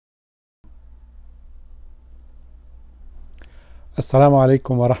Assalamu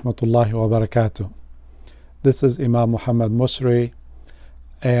alaikum wa rahmatullahi wa barakatuh. This is Imam Muhammad Musri,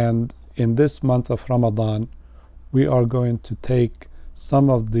 and in this month of Ramadan we are going to take some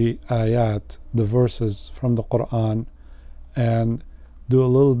of the ayat, the verses from the Quran, and do a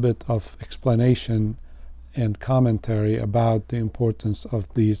little bit of explanation and commentary about the importance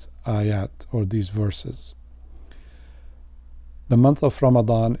of these ayat or these verses. The month of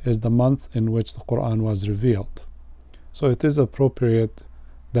Ramadan is the month in which the Quran was revealed. So it is appropriate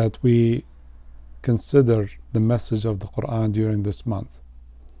that we consider the message of the Quran during this month.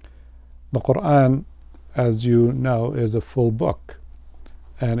 The Quran, as you know, is a full book,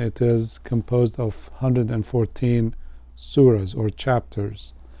 and it is composed of 114 surahs or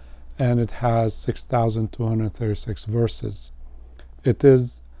chapters, and it has 6,236 verses. It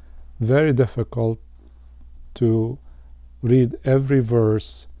is very difficult to read every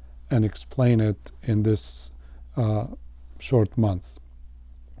verse and explain it in this short month.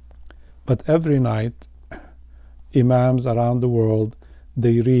 But every night, Imams around the world,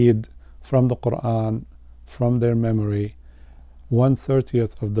 they read from the Quran, from their memory,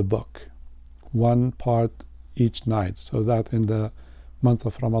 1/30 of the book, one part each night, so that in the month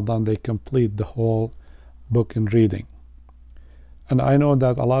of Ramadan they complete the whole book in reading. And I know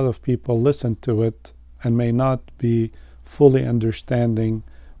that a lot of people listen to it and may not be fully understanding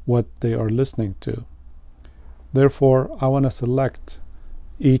what they are listening to. Therefore, I want to select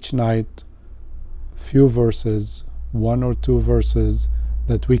each night few verses, one or two verses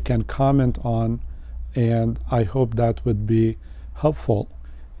that we can comment on, and I hope that would be helpful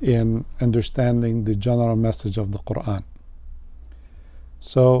in understanding the general message of the Quran.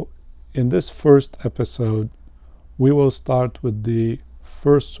 So, in this first episode, we will start with the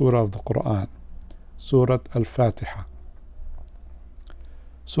first surah of the Quran, Surah Al-Fateha.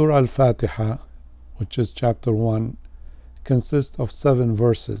 Surah Al-Fateha, which is chapter 1, consists of 7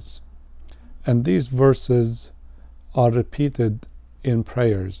 verses. And these verses are repeated in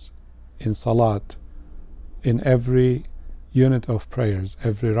prayers, in salat, in every unit of prayers,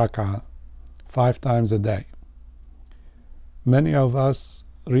 every rak'ah, 5 times a day. Many of us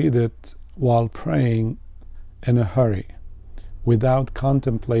read it while praying in a hurry, without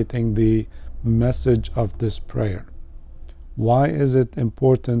contemplating the message of this prayer. Why is it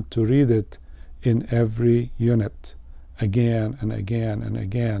important to read it in every unit, again and again and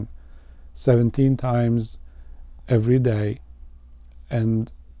again, 17 times every day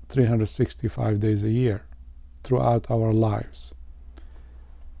and 365 days a year throughout our lives?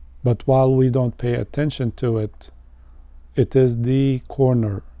 But while we don't pay attention to it, it is the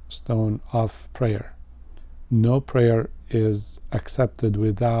cornerstone of prayer. No prayer is accepted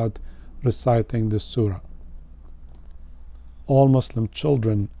without reciting the surah. All Muslim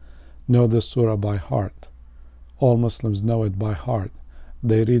children know the surah by heart. All Muslims know it by heart.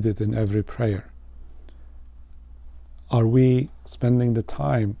 They read it in every prayer. Are we spending the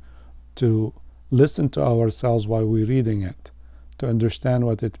time to listen to ourselves while we're reading it, to understand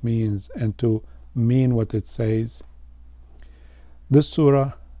what it means and to mean what it says? This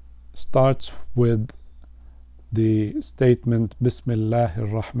surah starts with the statement Bismillahir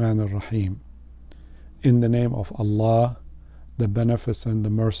Rahmanir Rahim, in the name of Allah, the Beneficent, the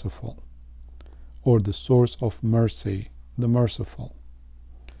Merciful, or the source of mercy, the merciful.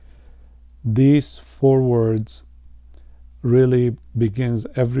 These 4 words really begins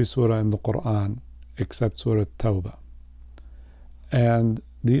every surah in the Quran except Surah Tawbah. And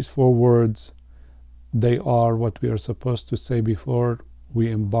these 4 words, they are what we are supposed to say before we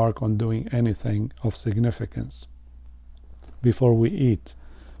embark on doing anything of significance. Before we eat,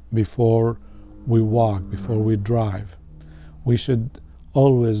 before we walk, before we drive. We should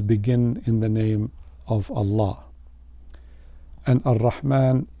always begin in the name of Allah. And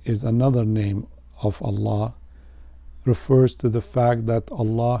Ar-Rahman is another name of Allah, refers to the fact that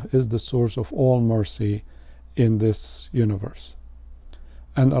Allah is the source of all mercy in this universe.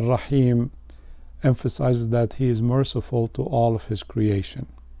 And Ar-Rahim emphasizes that He is merciful to all of His creation.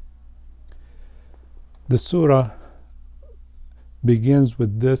 The surah begins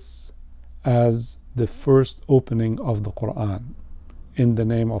with this as the first opening of the Quran, in the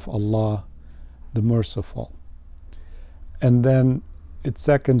name of Allah, the Merciful. And then it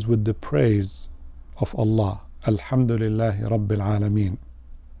seconds with the praise of Allah, Alhamdulillahi Rabbil Alameen.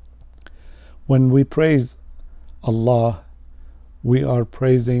 When we praise Allah, we are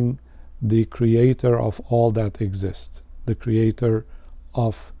praising the creator of all that exists, the creator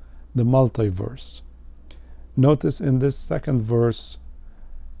of the multiverse. Notice in this second verse,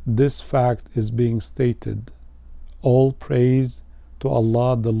 this fact is being stated: all praise to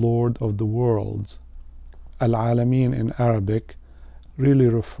Allah, the Lord of the worlds. Al-Alameen in Arabic really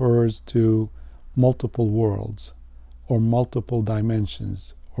refers to multiple worlds or multiple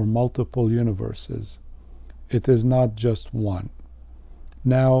dimensions or multiple universes. It is not just one.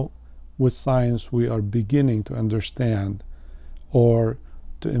 Now, with science, we are beginning to understand or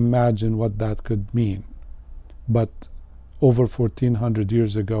to imagine what that could mean. But over 1400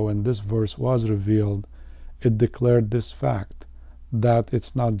 years ago, when this verse was revealed, it declared this fact, that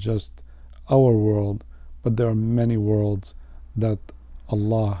it's not just our world, but there are many worlds that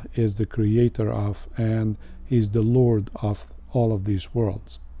Allah is the creator of, and He's the Lord of all of these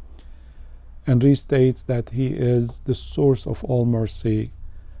worlds. And restates that He is the source of all mercy,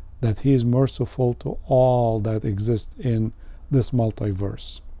 that He is merciful to all that exists in this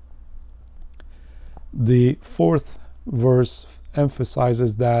multiverse. The fourth verse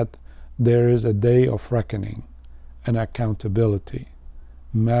emphasizes that there is a day of reckoning and accountability.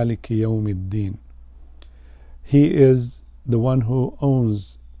 Maliki Yawmiddin. He is the one who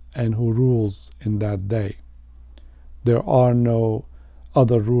owns and who rules in that day. There are no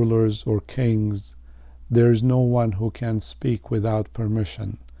other rulers or kings. There is no one who can speak without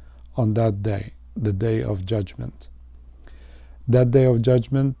permission on that day, the day of judgment. That day of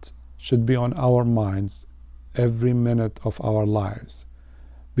judgment should be on our minds every minute of our lives,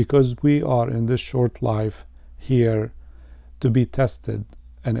 because we are in this short life here to be tested,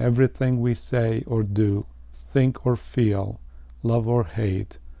 and everything we say or do, think or feel, love or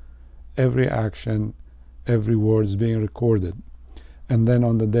hate, every action, every word is being recorded. And then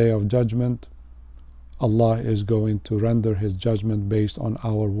on the day of judgment, Allah is going to render His judgment based on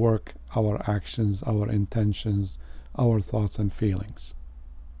our work, our actions, our intentions, our thoughts and feelings.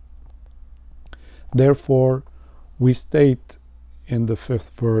 Therefore, we state in the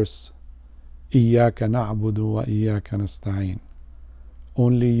fifth verse, إِيَّاكَ نَعْبُدُ وَإِيَّاكَ نَسْتَعِينُ.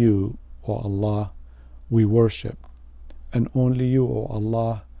 Only You, O Allah, we worship, and only You, O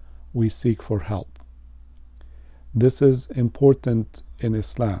Allah, we seek for help. This is important in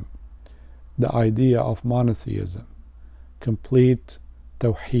Islam, the idea of monotheism, complete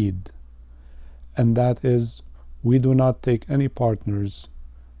tawheed, and that is, we do not take any partners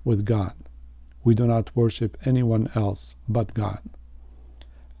with God. We do not worship anyone else but God.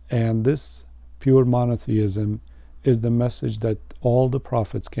 And this pure monotheism is the message that all the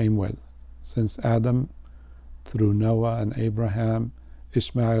prophets came with, since Adam, through Noah and Abraham,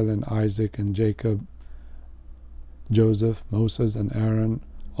 Ishmael and Isaac and Jacob, Joseph, Moses and Aaron,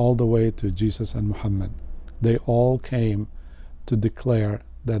 all the way to Jesus and Muhammad. They all came to declare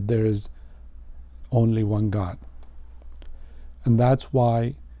that there is only one God. And that's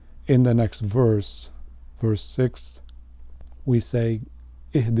why in the next verse, verse 6, we say,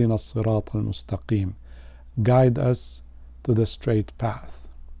 اهدنا الصراط المستقيم. Guide us to the straight path.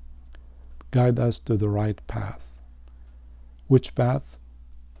 Guide us to the right path. Which path?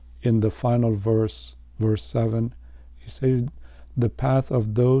 In the final verse, verse 7, He says, the path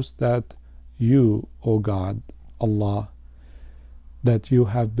of those that You, O God, Allah, that You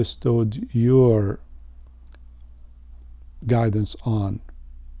have bestowed Your guidance on.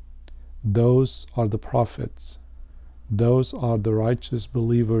 Those are the prophets. Those are the righteous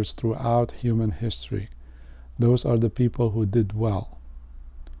believers throughout human history. Those are the people who did well.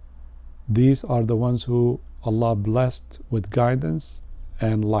 These are the ones who Allah blessed with guidance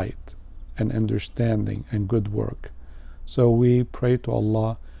and light and understanding and good work. So we pray to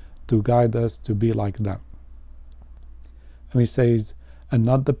Allah to guide us to be like them. And He says, and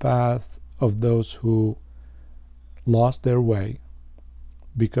not the path of those who lost their way,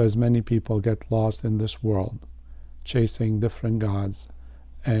 because many people get lost in this world, chasing different gods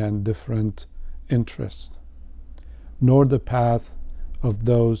and different interests, nor the path of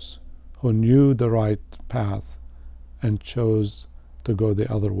those who knew the right path and chose to go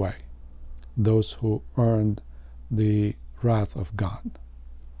the other way, those who earned the wrath of God.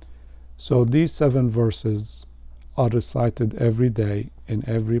 So these 7 verses are recited every day in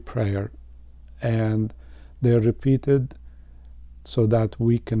every prayer, and they're repeated so that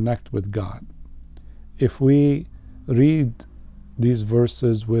we connect with God. If we read these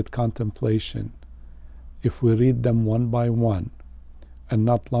verses with contemplation, if we read them one by one and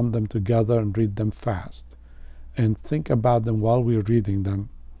not lump them together and read them fast and think about them while we're reading them,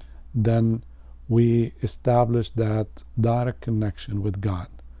 then we establish that direct connection with God.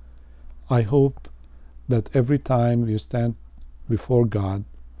 I hope that every time you stand before God,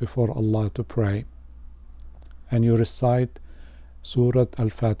 before Allah to pray, and you recite Surah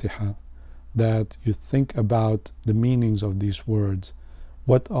Al-Fateha, that you think about the meanings of these words.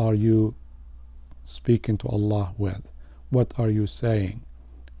 What are you speaking to Allah with? What are you saying?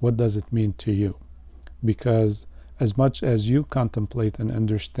 What does it mean to you? Because as much as you contemplate and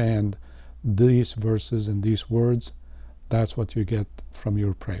understand these verses and these words, that's what you get from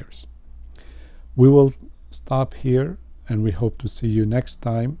your prayers. We will stop here, and we hope to see you next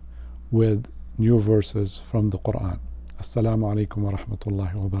time with new verses from the Quran. Assalamu alaikum wa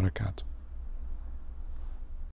rahmatullahi wa barakatuh.